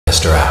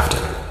Sister Afton.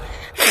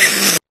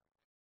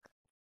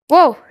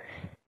 Whoa!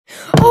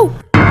 Oh!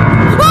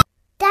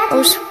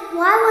 Daddy,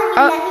 why won't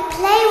you let me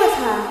play with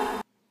her?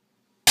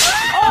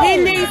 He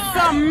needs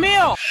some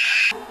milk!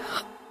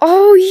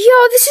 Oh,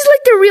 yo, this is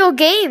like the real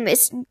game.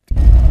 It's...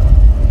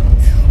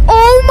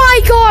 Oh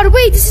my god,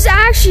 wait, this is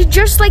actually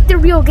just like the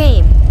real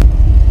game.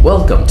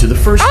 Welcome to the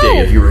first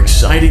day of your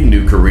exciting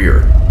new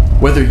career.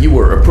 Whether you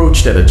were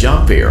approached at a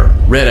job fair,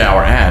 read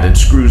our ad and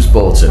screws,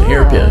 bolts, and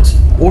hairpins,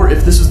 or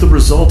if this is the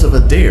result of a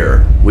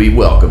dare, we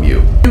welcome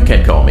you. You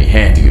can call me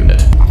Hand Unit.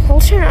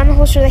 Holster and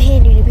unholster the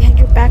hand unit behind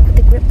your back with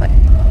the grip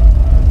button.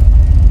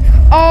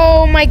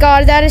 Oh my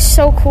god, that is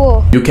so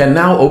cool. You can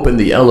now open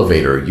the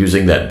elevator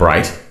using that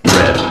bright,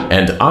 red,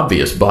 and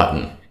obvious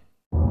button.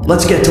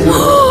 Let's get to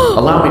work.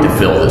 Allow me to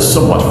fill this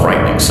somewhat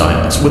frightening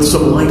silence with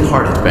some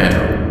light-hearted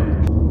banter.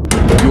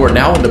 You are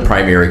now in the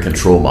primary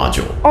control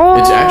module.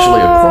 It's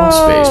actually a cross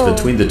space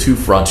between the two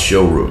front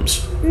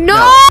showrooms.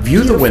 Now,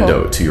 view the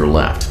window to your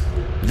left.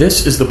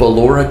 This is the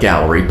Ballora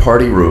Gallery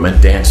Party Room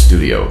and Dance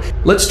Studio.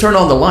 Let's turn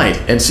on the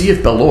light and see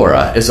if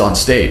Ballora is on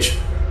stage.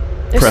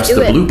 Press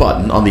the blue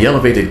button on the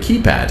elevated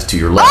keypad to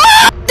your left.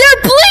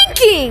 They're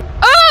blinking!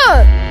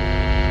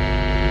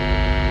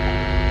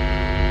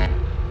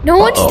 No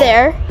one's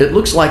there. It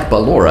looks like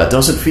Ballora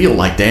doesn't feel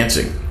like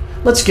dancing.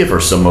 Let's give her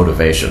some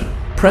motivation.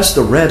 Press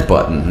the red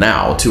button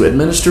now to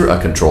administer a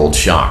controlled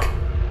shock.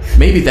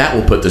 Maybe that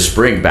will put the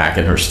spring back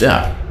in her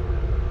step.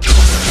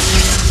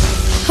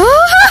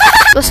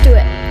 Let's do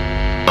it.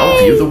 Now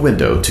view the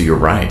window to your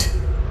right.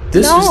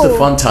 This is the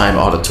Funtime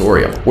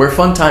Auditorium, where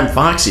Funtime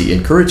Foxy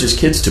encourages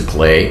kids to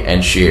play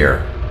and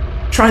share.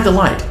 Try the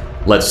light.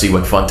 Let's see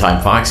what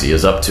Funtime Foxy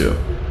is up to.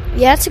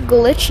 Yeah, it's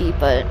glitchy,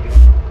 but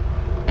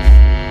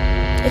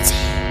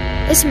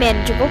it's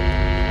manageable.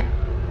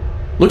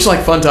 Looks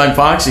like Funtime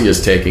Foxy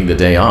is taking the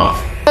day off.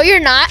 Oh,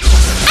 you're not?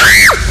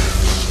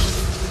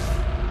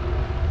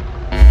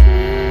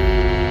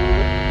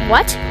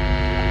 What?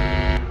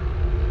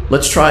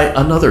 Let's try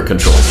another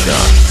controlled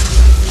shot.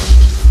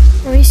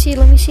 Let me see.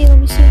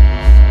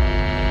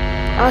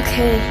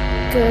 Okay,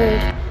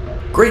 good.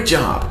 Great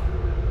job.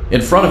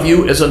 In front of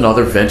you is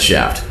another vent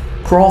shaft.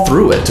 Crawl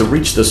through it to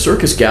reach the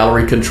Circus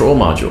Gallery control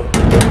module.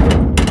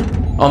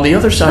 On the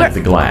other side of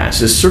the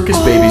glass is Circus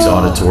Baby's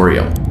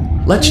auditorium.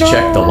 Let's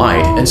check the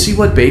light and see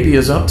what Baby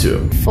is up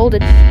to.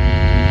 Folded.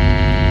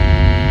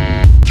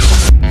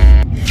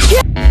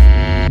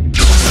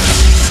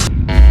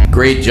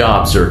 Great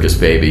job, Circus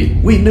Baby.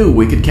 We knew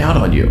we could count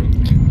on you.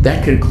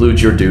 That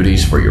concludes your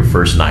duties for your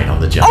first night on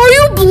the job. Are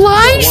you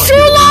blind,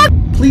 Sherlock?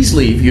 Please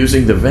leave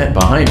using the vent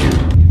behind you.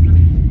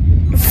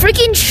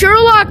 Freaking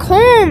Sherlock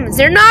Holmes!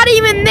 They're not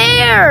even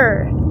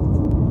there!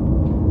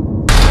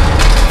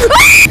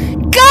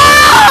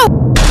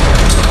 Go!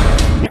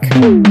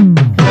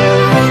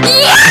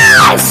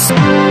 Yes!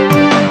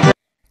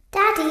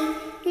 Daddy,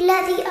 you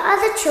let the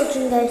other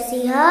children go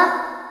see her.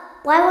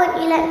 Why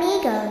won't you let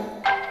me go?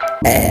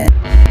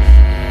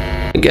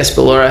 I guess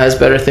Ballora has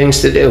better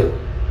things to do.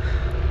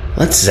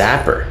 Let's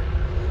zap her.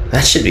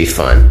 That should be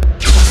fun.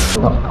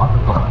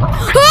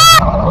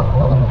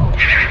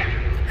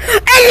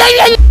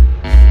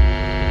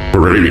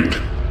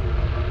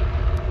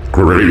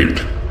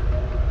 Great.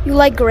 You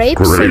like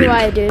grapes? So do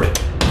I, dude.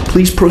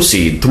 Please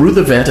proceed through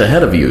the vent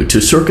ahead of you to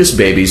Circus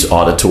Baby's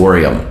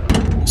auditorium.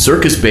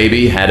 Circus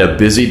Baby had a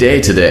busy day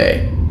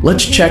today.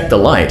 Let's check the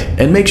light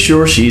and make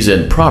sure she's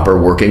in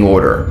proper working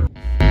order.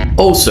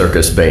 Oh,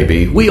 Circus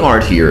Baby, we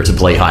aren't here to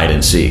play hide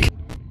and seek.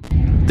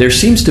 There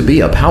seems to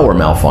be a power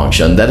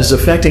malfunction that is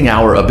affecting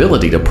our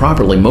ability to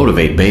properly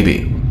motivate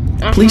Baby.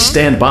 Please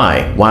stand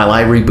by while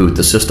I reboot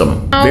the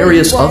system.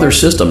 Various other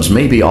systems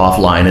may be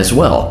offline as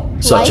well,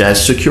 such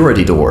as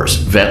security doors,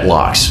 vent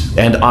locks,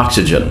 and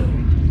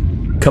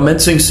oxygen.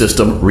 Commencing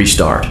system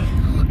restart.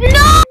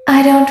 No!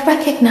 I don't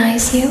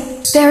recognize you.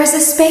 There is a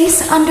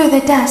space under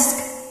the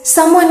desk.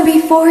 Someone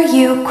before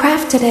you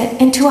crafted it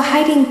into a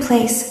hiding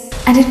place,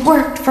 and it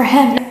worked for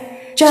him.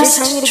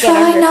 Just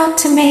try not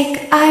to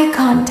make eye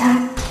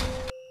contact.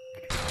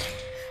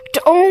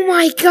 Oh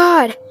my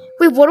god.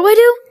 Wait, what do I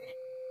do?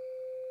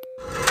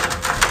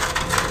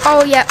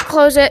 Oh yeah,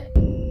 close it.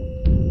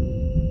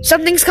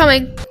 Something's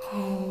coming.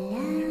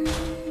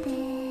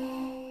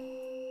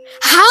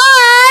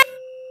 Hi!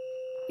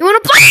 You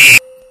wanna play?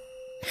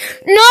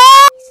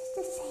 No!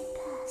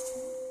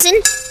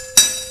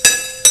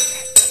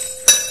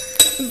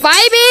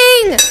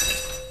 Vibing!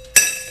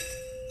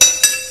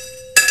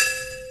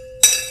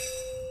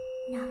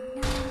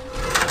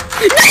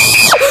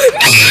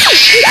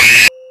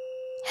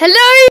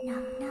 Hello?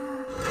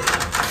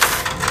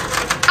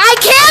 I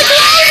can't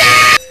close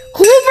it!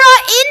 Who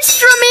brought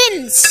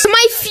instruments to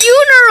my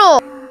funeral?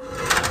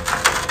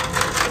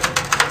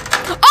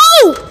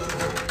 Oh!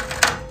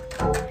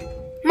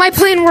 My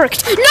plan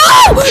worked.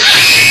 No!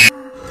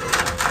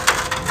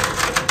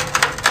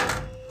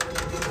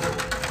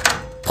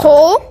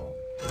 Pull.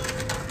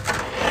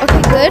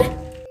 Okay, good.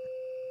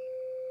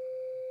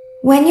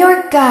 When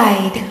your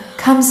guide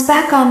comes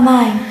back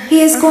online,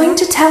 he is going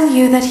to tell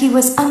you that he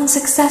was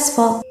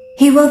unsuccessful.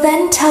 He will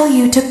then tell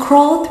you to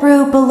crawl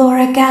through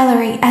Ballora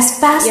Gallery as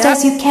fast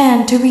as you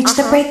can to reach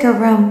the breaker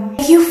room.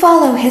 If you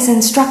follow his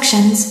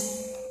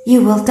instructions,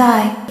 you will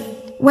die.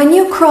 When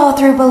you crawl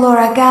through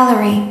Ballora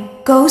Gallery,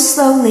 go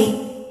slowly.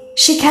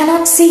 She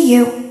cannot see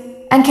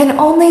you and can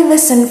only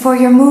listen for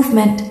your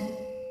movement.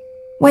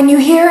 When you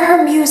hear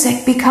her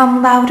music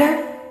become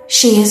louder,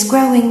 she is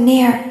growing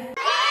near.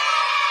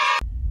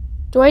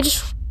 Do I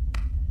just...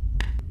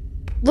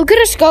 Look at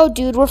us go,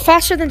 dude. We're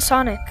faster than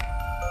Sonic.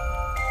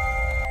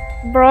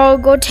 Bro,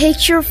 go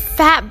take your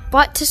fat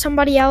butt to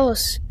somebody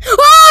else.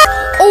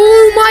 Ah!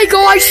 Oh my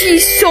gosh,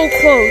 she's so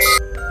close.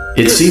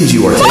 It seems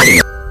you are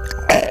taking...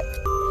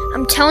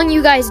 I'm telling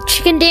you guys,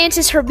 chicken dance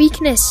is her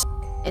weakness.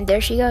 And there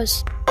she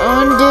goes.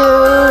 Undo.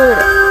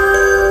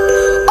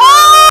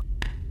 Oh!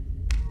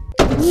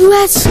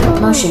 Let's go.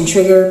 Motion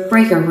trigger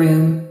breaker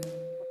room.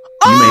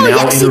 Oh,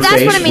 yeah, see,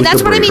 that's what I mean.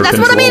 That's what I mean. That's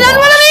what I mean. That's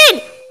what I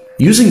mean.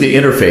 Using the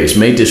interface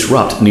may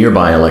disrupt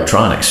nearby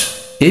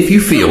electronics. If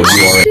you feel you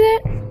are...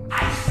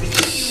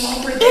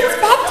 It's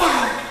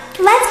bedtime.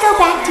 Let's go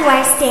back to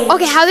our stage.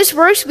 Okay, how this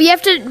works, we have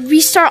to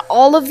restart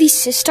all of these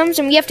systems,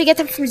 and we have to get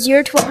them from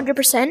 0 to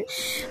 100%.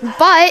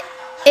 But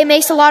it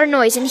makes a lot of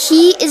noise, and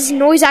he is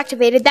noise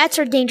activated. That's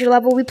our danger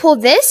level. We pull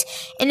this,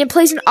 and it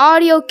plays an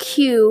audio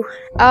cue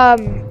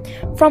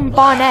from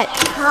Bonnet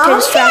to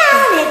distract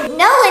him. If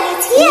no one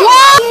is here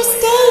What? at your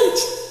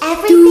stage,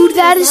 everything Dude,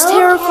 that is okay.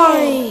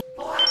 terrifying.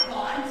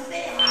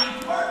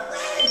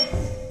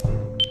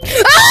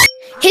 Ah!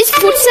 His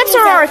footsteps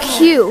are our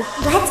cue.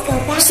 Let's go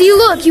back. See,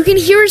 look, you can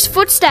hear his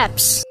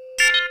footsteps.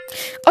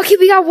 Okay,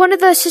 we got one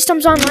of the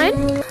systems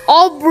online.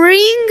 I'll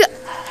bring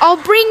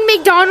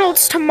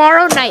McDonald's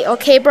tomorrow night,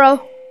 okay, bro?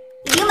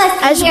 You must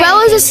be As hearing well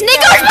as a me.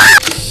 Snickers bar!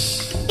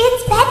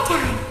 It's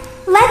bedtime.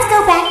 Let's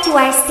go back to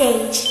our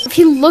stage. If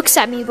he looks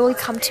at me, will he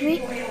come to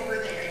me?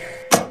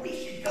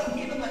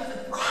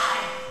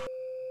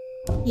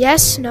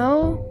 Yes,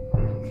 no?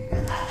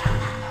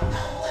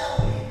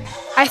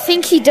 I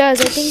think he does.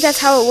 I think that's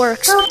how it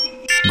works.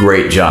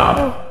 Great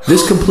job.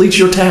 This completes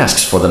your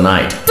tasks for the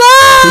night.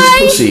 Bye! Please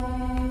proceed.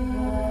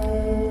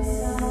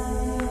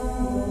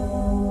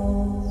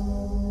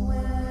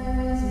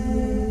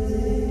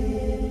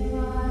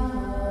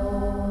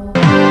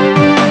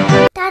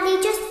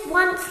 Daddy just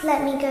once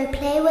let me go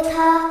play with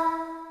her.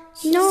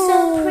 She's No.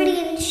 so pretty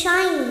and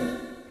shiny.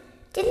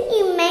 Didn't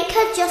you make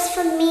her just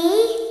for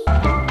me?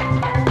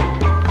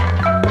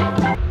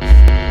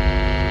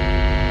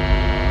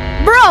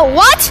 Bro,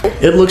 what?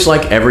 It looks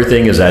like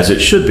everything is as it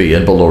should be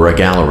in Ballora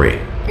Gallery.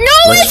 No,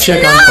 Let's it's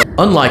check not!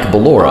 on... Unlike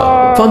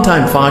Ballora,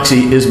 Funtime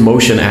Foxy is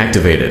motion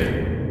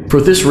activated.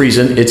 For this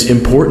reason, it's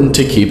important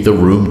to keep the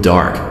room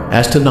dark,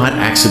 as to not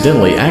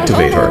accidentally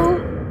activate her.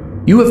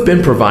 You have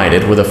been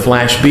provided with a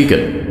flash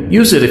beacon.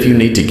 Use it if you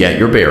need to get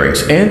your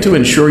bearings and to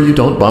ensure you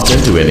don't bump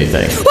into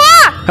anything.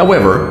 Ah!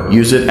 However,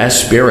 use it as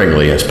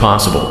sparingly as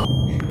possible.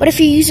 But if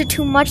you use it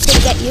too much, they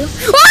get you.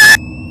 Ah!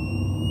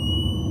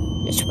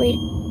 Just wait.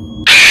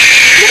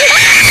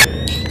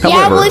 However,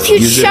 yeah, well, if you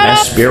use it shut as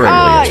up, sparingly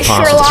as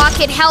possible. Sherlock,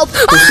 it helped.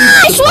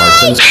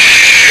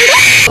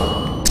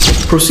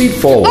 Proceed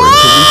forward to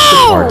reach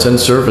the parts and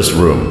service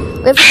room.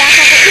 We have to back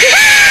up.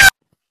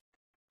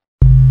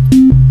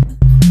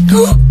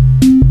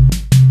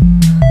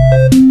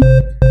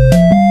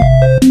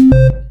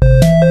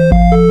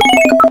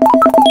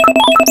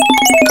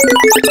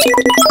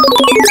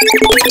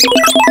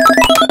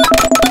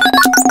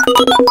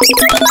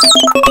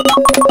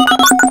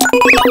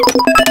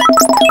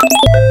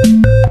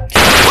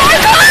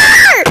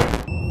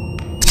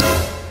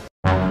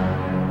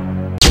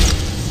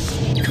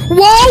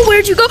 Whoa,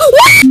 where'd you go?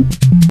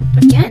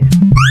 Again.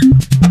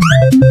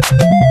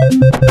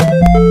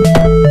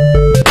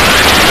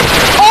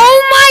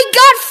 Oh my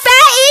god,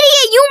 fat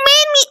idiot! You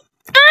made me...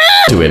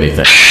 Do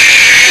anything.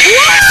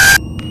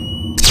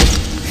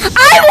 I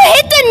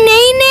hit the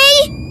nay-nay!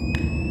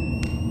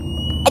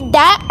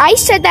 I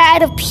said that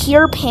out of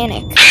pure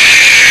panic.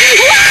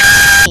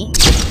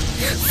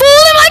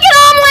 Fool him like an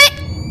omelet!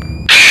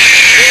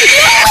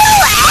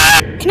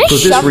 Can I For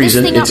this shove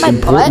reason, this thing it's up my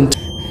important...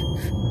 butt?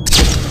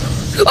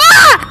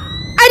 Ah!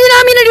 I did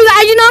not mean to do that.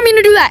 I did not mean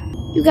to do that.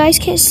 You guys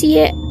can't see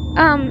it.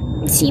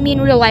 See me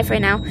in real life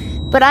right now.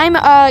 But I'm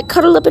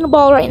cuddled up in a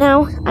ball right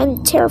now.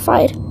 I'm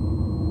terrified.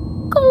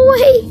 Go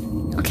away.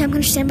 Okay, I'm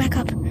gonna stand back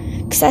up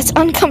because that's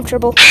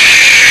uncomfortable.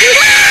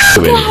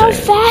 Look at how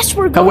fast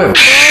we're going. However,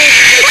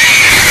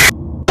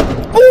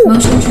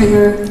 Motion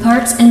trigger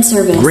parts and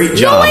service. great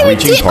job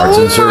reaching parts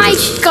and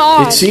service. Oh my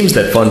god. It seems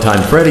that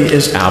Funtime Freddy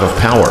is out of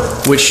power,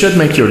 which should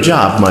make your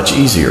job much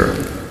easier.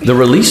 The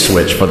release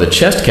switch for the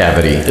chest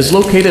cavity is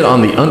located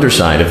on the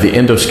underside of the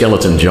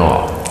endoskeleton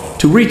jaw.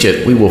 To reach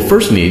it, we will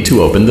first need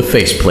to open the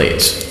face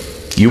plates.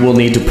 You will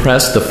need to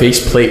press the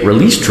faceplate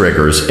release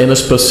triggers in a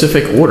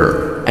specific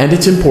order, and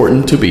it's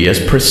important to be as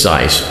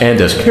precise and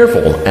as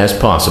careful as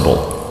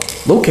possible.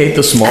 Locate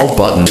the small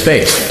button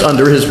face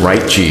under his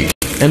right cheek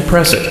and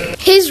press it.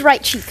 His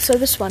right cheek, so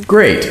this one.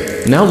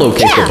 Great. Now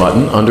locate the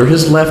button under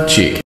his left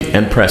cheek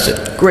and press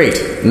it.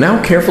 Great.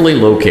 Now carefully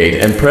locate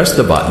and press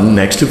the button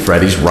next to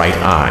Freddy's right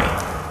eye.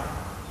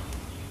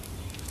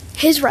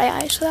 His right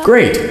eye. So that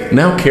Great.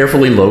 Now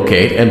carefully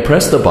locate and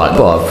press the button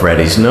above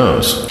Freddy's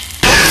nose.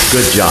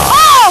 Good job.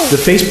 Oh! The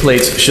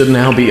faceplates should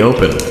now be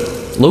open.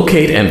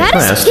 Locate and That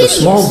is press the hideous.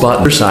 small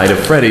button beside of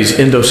Freddy's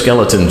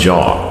endoskeleton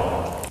jaw.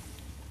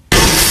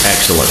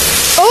 Excellent.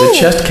 Oh! The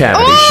chest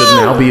cavity Oh! should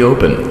now be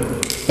open.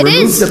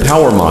 Remove is. the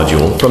power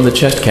module from the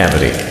chest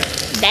cavity.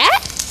 That?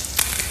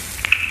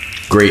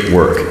 Great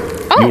work.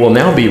 Oh. You will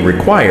now be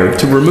required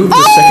to remove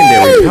the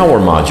secondary power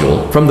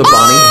module from the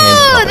Bonnie hand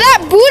Oh, puppet.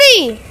 that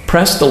booty!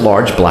 Press the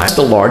large black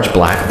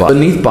button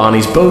beneath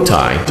Bonnie's bow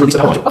tie to release the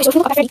power module. Okay, so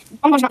look at Freddy.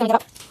 Almost not gonna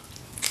get up.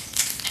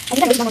 I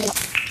think I'm not gonna get up.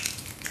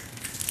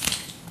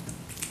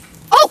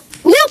 Oh!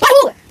 Little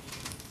butthole!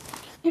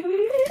 I'm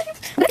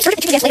gonna search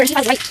the GPS later, see if I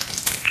was right.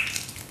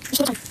 Just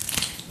hold on.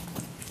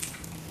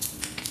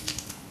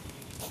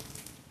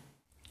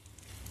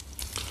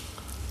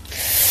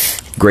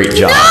 Great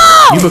job.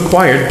 No! You've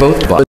acquired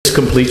both buttons. This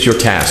completes your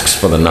tasks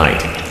for the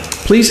night.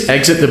 Please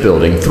exit the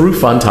building through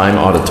Funtime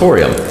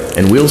Auditorium,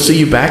 and we'll see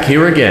you back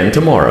here again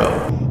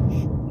tomorrow.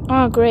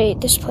 Oh,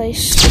 great, this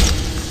place.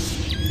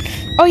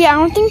 Oh yeah, I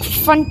don't think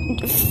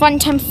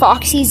Funtime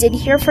Foxy's in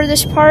here for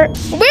this part.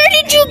 Where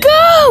did you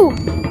go?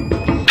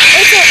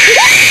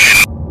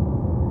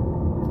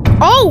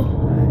 Oh!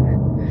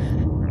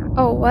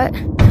 Oh, what?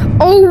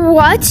 Oh,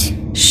 what?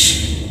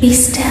 Shh, be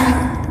still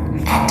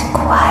and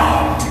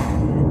quiet.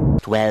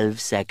 12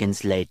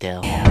 seconds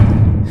later.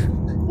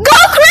 Go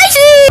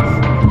crazy!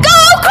 Go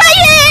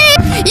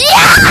crazy!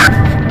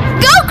 Yeah!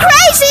 Go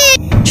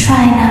crazy!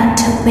 Try not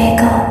to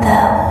wiggle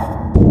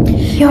though.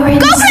 You're in.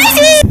 Go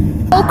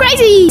crazy! Go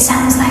crazy!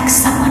 Sounds like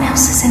someone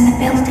else is in the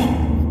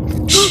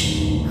building.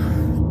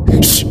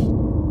 Shh.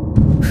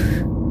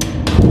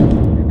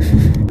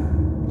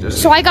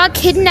 So I got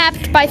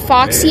kidnapped by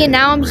Foxy and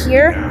now I'm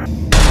here.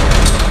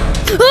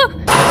 Go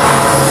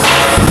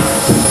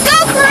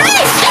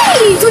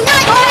crazy!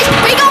 Tonight, boys!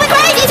 We're going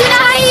crazy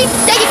tonight!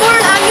 Thank you for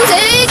the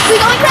music!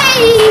 We're going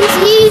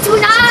crazy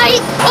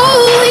tonight! Oh,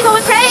 we're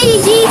going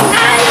crazy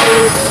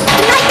tonight!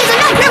 Tonight is the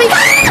night! Here we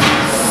go!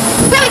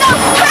 Here we go!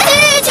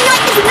 Crazy!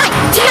 Tonight is the night!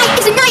 Tonight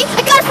is the night!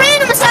 I got a friend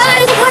on my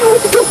side! The one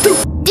with the boop.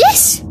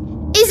 This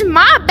is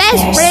my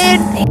best There's friend!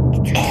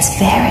 something. It's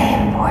very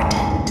important.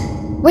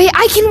 Wait,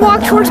 I can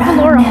walk towards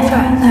Laura Ballora. Hold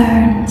on. never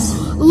learns.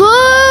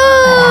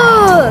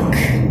 Look!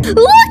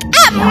 Look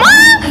at my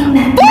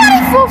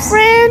beautiful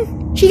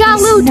friend! She got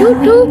a little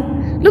tutu.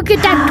 Look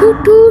at that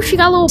tutu. She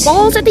got little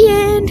balls at the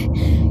end.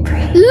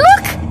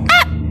 Look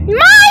at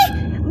my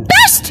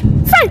best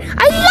friend.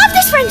 I love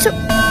this friend so.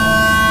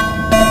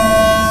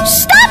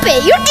 Stop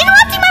it! You're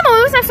interrupting my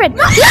moment with my friend.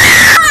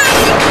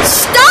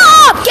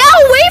 Stop! Get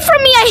away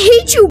from me! I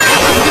hate you.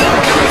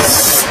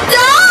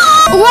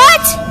 Stop!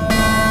 What?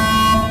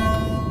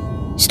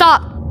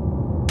 Stop.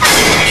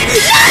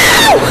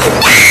 No!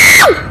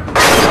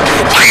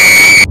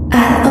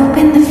 I'll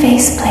open the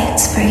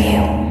faceplates for you.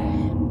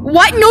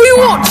 What? No, you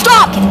won't.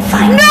 Stop. I can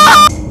find No!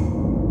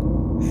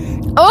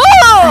 I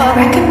Oh!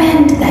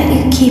 recommend that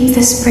you keep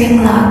the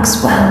spring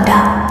locks wound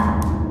up.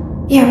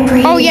 Your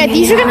breathing Oh, yeah,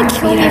 these are gonna heartbeat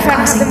kill me if I don't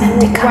causing have them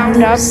them to come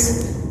wound up.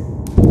 loose.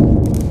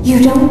 You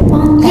don't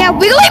want that. Yeah,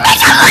 wiggly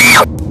make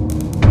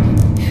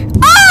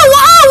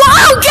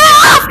Oh! Get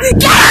off!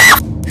 Get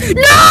off!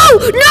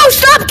 No! No!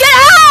 Stop! Get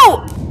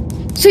out!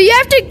 So you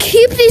have to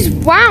keep these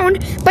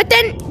wound, but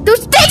then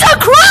those things are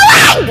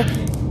crawling!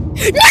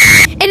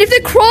 And if they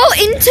crawl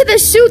into the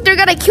suit, they're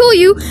gonna kill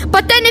you.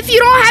 But then if you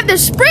don't have the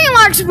spring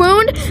locks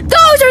wound,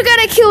 those are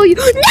gonna kill you.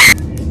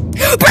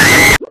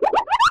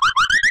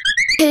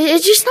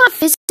 It's just not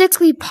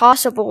physically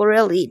possible,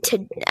 really,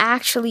 to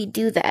actually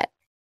do that.